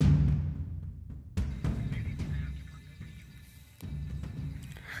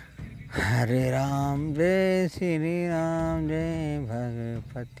Hare Ram Jai Shri Ram Jai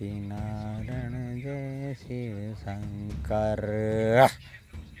Bhagwati Narayan Jai Shiv Shankar.